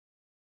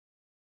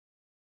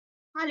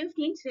Hello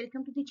friends,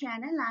 welcome to the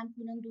channel. I'm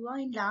Poonam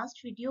Dua. In last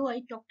video,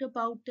 I talked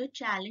about the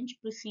challenge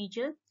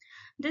procedure.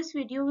 This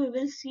video, we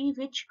will see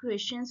which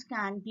questions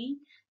can be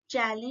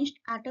challenged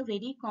at a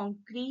very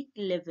concrete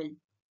level.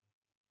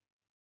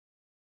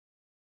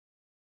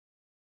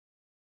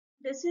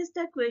 This is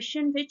the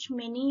question which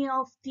many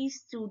of the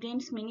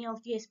students, many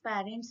of the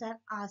aspirants are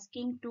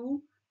asking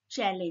to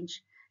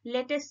challenge.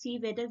 Let us see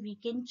whether we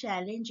can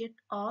challenge it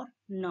or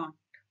not.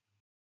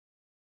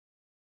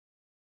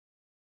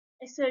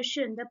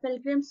 Assertion: the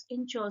pilgrims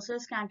in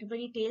Chaucer's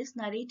Canterbury Tales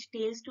narrate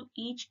tales to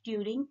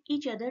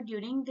each other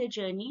during their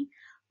journey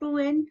to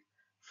and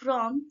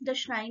from the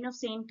shrine of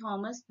St.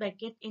 Thomas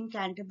Becket in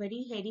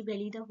Canterbury. Harry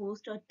Bailey, the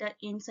host of the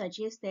inn,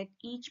 suggests that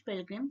each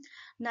pilgrim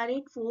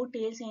narrate four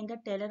tales and the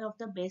teller of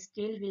the best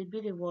tale will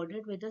be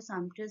rewarded with a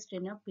sumptuous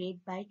dinner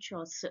paid by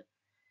Chaucer.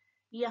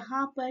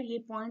 यहाँ पर ये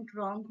point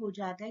wrong हो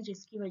जाता है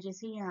जिसकी वजह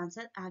से ये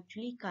आंसर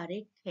एक्चुअली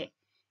करेक्ट है.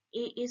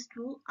 A is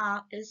true,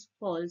 R is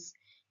false.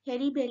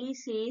 Harry Bailey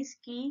says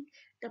कि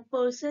the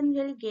person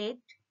will get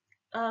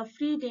a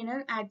free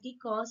dinner at the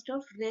cost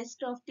of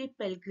rest of the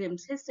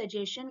pilgrims. His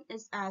suggestion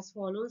is as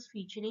follows,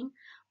 featuring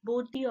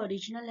both the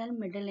original and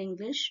Middle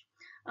English.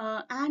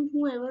 And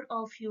whoever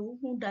of you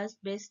who does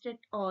best at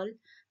all,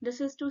 this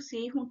is to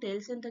say who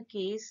tells in the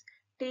case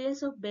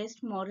tales of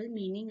best moral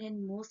meaning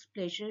and most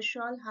pleasure,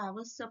 shall have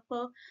a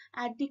supper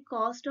at the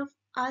cost of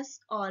us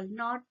all,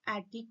 not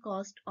at the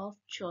cost of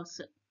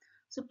Chaucer.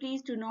 So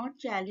please do not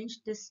challenge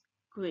this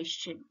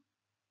question.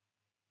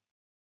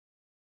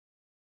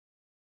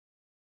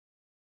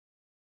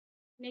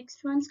 Next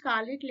one,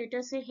 Scarlet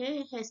letter से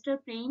है Hester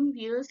Prynne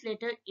views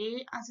letter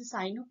A as a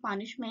sign of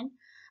punishment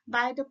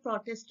by the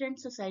Protestant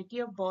Society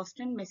of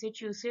Boston,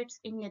 Massachusetts.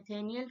 In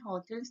Nathaniel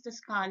Hawthorne's The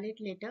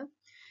Scarlet Letter,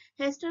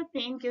 Hester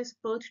Prynne gives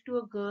birth to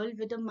a girl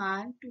with a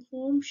man to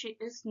whom she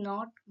is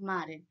not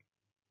married.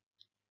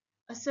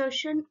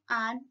 Assertion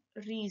and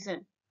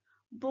reason.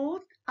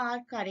 Both are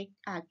correct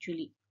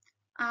actually.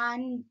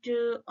 And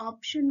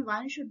option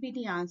 1 should be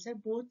the answer.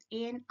 Both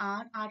A and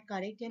R are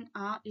correct, and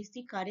R is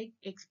the correct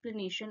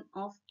explanation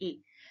of A.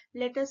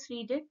 Let us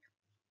read it.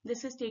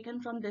 This is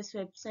taken from this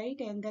website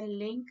and the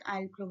link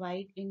I'll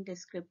provide in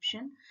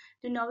description.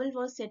 The novel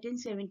was set in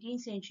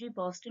 17th century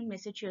Boston,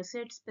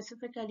 Massachusetts,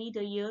 specifically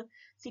the year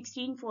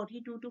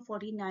 1642 to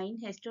 49.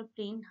 Hester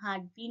Prynne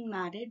had been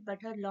married,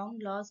 but her long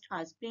lost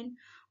husband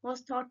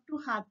was thought to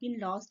have been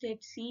lost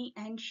at sea,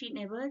 and she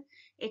never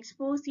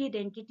exposed the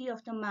identity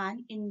of the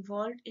man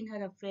involved in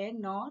her affair,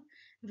 nor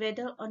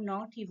whether or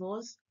not he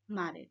was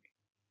married.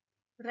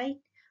 Right?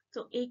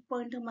 So एक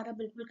point हमारा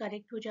बिल्कुल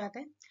correct हो जाता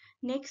है.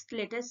 Next,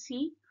 let us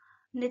see.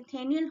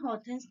 Nathaniel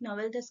Hawthorne's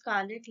novel The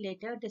Scarlet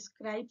Letter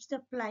describes the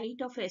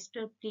plight of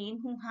Hester Prynne,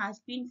 who has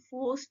been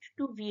forced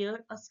to wear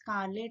a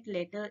scarlet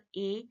letter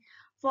A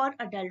for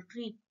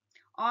adultery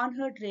on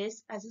her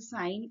dress as a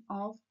sign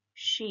of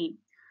shame.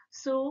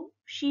 So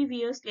she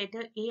wears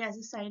letter A as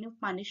a sign of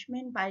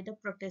punishment by the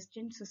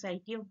Protestant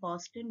Society of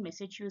Boston,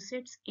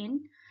 Massachusetts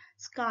in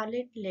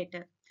Scarlet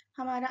Letter.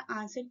 हमारा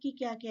answer की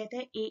क्या कहता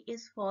है? A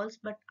is false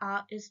but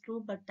R is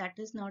true, but that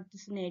is not the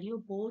scenario.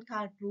 Both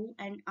are true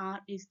and R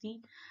is the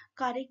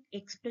correct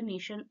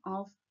explanation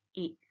of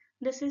A.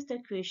 This is the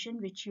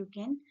question which you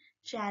can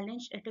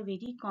challenge at a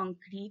very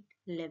concrete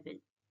level.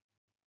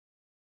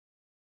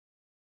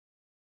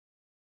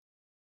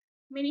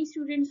 Many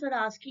students are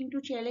asking to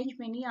challenge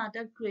many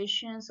other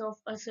questions of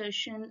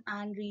assertion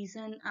and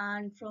reason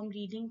and from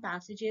reading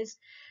passages.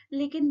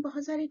 लेकिन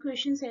बहुत सारे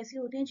questions ऐसे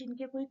होते हैं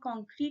जिनके कोई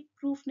concrete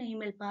proof नहीं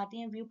मिल पाते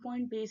हैं,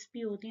 viewpoint based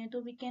भी होते हैं,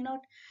 तो we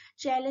cannot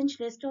challenge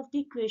rest of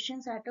the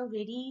questions at a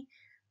very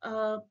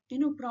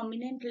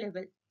prominent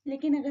level.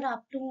 लेकिन अगर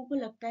आप लोगों को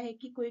लगता है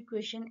कि कोई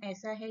क्वेश्चन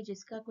ऐसा है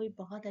जिसका कोई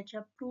बहुत अच्छा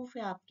प्रूफ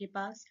है आपके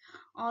पास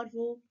और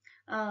वो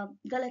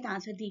गलत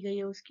आंसर दी गई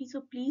है उसकी,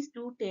 so please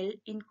do tell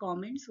in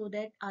comments so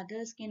that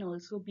others can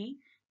also be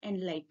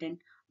enlightened.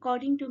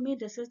 According to me,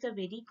 this is the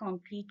very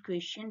concrete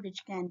question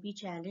which can be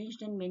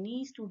challenged, and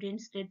many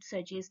students did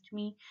suggest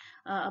me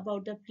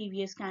about the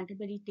previous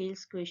Canterbury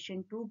Tales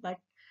question too, but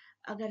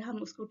अगर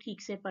हम उसको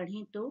ठीक से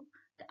पढ़ें तो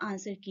the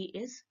answer key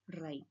is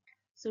right.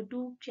 So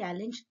do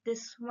challenge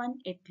this one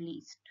at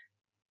least.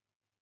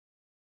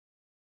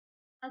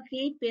 A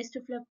great best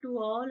of luck to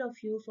all of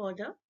you for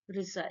the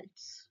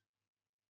results.